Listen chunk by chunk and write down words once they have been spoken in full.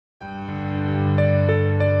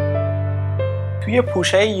توی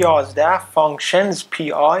پوشه 11 فانکشنز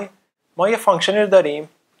پی آی ما یه فانکشنی رو داریم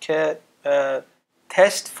که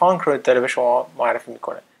تست فانک رو داره به شما معرفی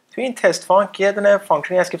میکنه. توی این تست فانک یه دونه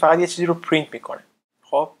فانکشنی هست که فقط یه چیزی رو پرینت میکنه.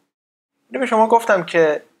 خب اینو به شما گفتم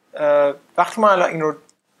که وقتی ما الان این رو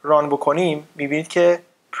ران بکنیم میبینید که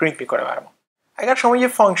پرینت میکنه برای ما. اگر شما یه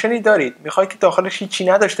فانکشنی دارید میخواید که داخلش هیچی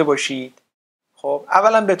نداشته باشید، خب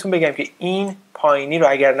اولا بهتون بگم که این پایینی رو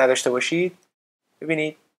اگر نداشته باشید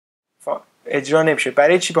ببینید اجرا نمیشه.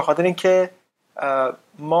 برای چی؟ به خاطر اینکه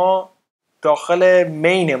ما داخل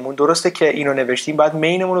مینمون درسته که اینو نوشتیم، باید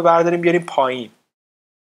مینمون رو برداریم بیاریم پایین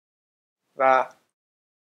و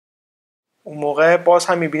اون موقع باز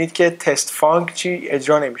هم میبینید که تست فانک چی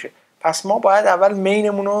اجرا نمیشه. پس ما باید اول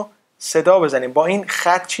مینمون رو صدا بزنیم. با این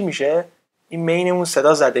خط چی میشه؟ این مینمون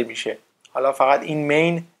صدا زده میشه. حالا فقط این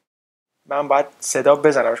مین من باید صدا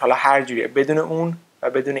بزنمش، حالا هر جوریه، بدون اون و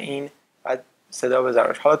بدون این باید صدا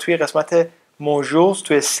بزنمش. حالا توی قسمت موژولز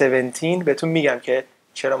توی 17 بهتون میگم که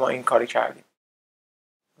چرا ما این کاری کردیم.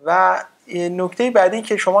 و نکته بعدی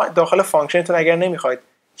که شما داخل فانکشنتون اگر نمیخواید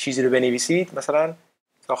چیزی رو بنویسید، مثلا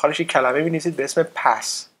داخلش یک کلمه بنویسید به اسم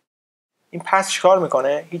پس. این پس چیکار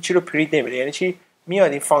میکنه؟ هیچی رو پرینت نمیده. یعنی چی؟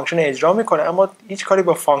 میاد این فانکشن اجرا میکنه اما هیچ کاری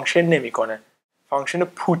با فانکشن نمیکنه. فانکشن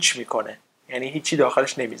پوچ میکنه، یعنی هیچی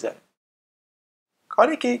داخلش نمیذاره.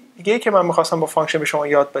 کاری که دیگه که من میخواستم با فانکشن به شما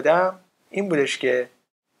یاد بدم این بودش که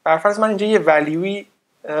برفرض من اینجا یه ولیوی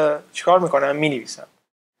چیکار میکنم؟ مینویسم.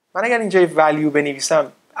 من اگر اینجا یه ولیو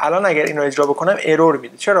بنویسم الان اگر اینو اجرا بکنم ارور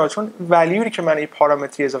میده. چرا؟ چون ولیویی که من یه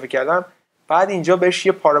پارامتری اضافه کردم بعد اینجا بهش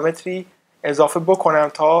یه پارامتری اضافه بکنم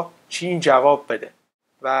تا چی این جواب بده.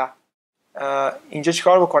 و اینجا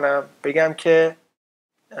چیکار بکنم؟ بگم که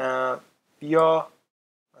بیا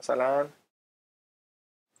مثلا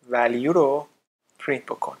ولیو رو پرینت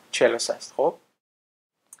بکن 43 است. خب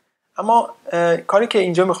اما کاری که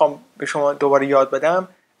اینجا میخوام به شما دوباره یاد بدم،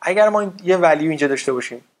 اگر ما یه ولیو اینجا داشته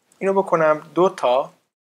باشیم اینو بکنم 2 تا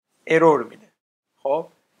ارور میده. خب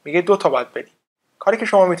میگه 2 تا باید بدی. کاری که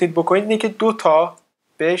شما میتونید بکنید اینه که 2 تا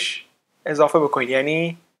بهش اضافه بکنید.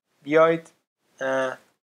 یعنی بیاید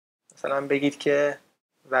مثلا بگید که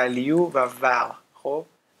ولیو و ول. خب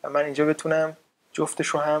و من اینجا بتونم جفتش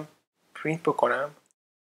رو هم پرینت بکنم.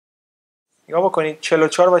 نگاه بکنید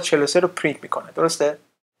 44 و 43 رو پرینت میکنه، درسته؟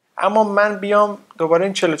 اما من بیام دوباره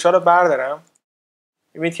این 44 رو بردارم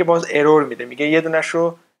میبینید که باز ارور میده، میگه یه دونش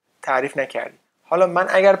رو تعریف نکردی. حالا من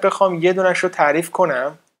اگر بخوام یه دونش رو تعریف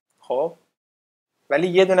کنم، خب ولی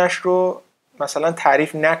یه دونش رو مثلا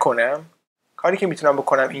تعریف نکنم، کاری که میتونم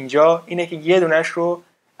بکنم اینجا اینه که یه دونش رو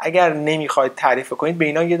اگر نمیخواید تعریف کنید به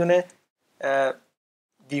اینا یه دونه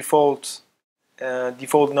دیفولت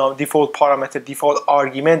پارامتر، دیفولت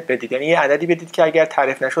آرگومنت بدید. یعنی یه عددی بدید که اگر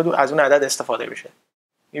تعریف نشد از اون عدد استفاده بشه.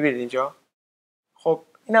 میبینید اینجا؟ خب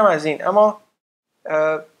اینم از این. اما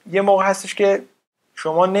یه موقع هستش که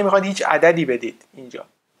شما نمیخواید هیچ عددی بدید. اینجا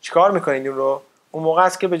چیکار میکنید اون رو؟ اون موقع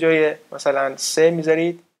است که به جای مثلا 3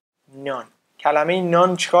 میذارید نان. کلمه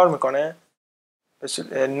نان چیکار میکنه؟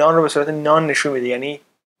 نان رو به صورت نان نشون میده، یعنی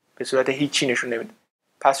به صورت هیچی نشون نمیده.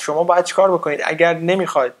 پس شما باید چیکار بکنید؟ اگر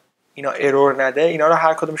نمیخواید اینا ارور نده، اینا رو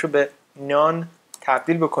هر کدومشو به نان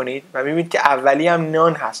تبدیل بکنید و میبینید که اولی هم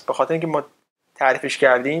نان هست، به خاطر اینکه ما تعریفش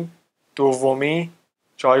کردیم. دومی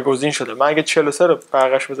جایگزین شده. من اگه 43 رو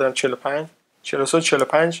برقش بذارم 45، 43 و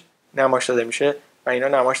 45 نمایش داده میشه و اینا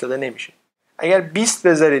نمایش داده نمیشه. اگر 20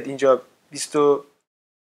 بذارید اینجا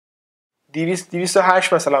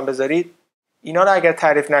 208 مثلا بذارید، اینا رو اگر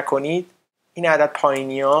تعریف نکنید این عدد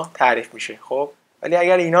پایینی ها تعریف میشه. خب ولی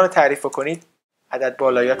اگر اینا رو تعریف کنید عدد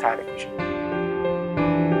بالایی ها تعریف میشه.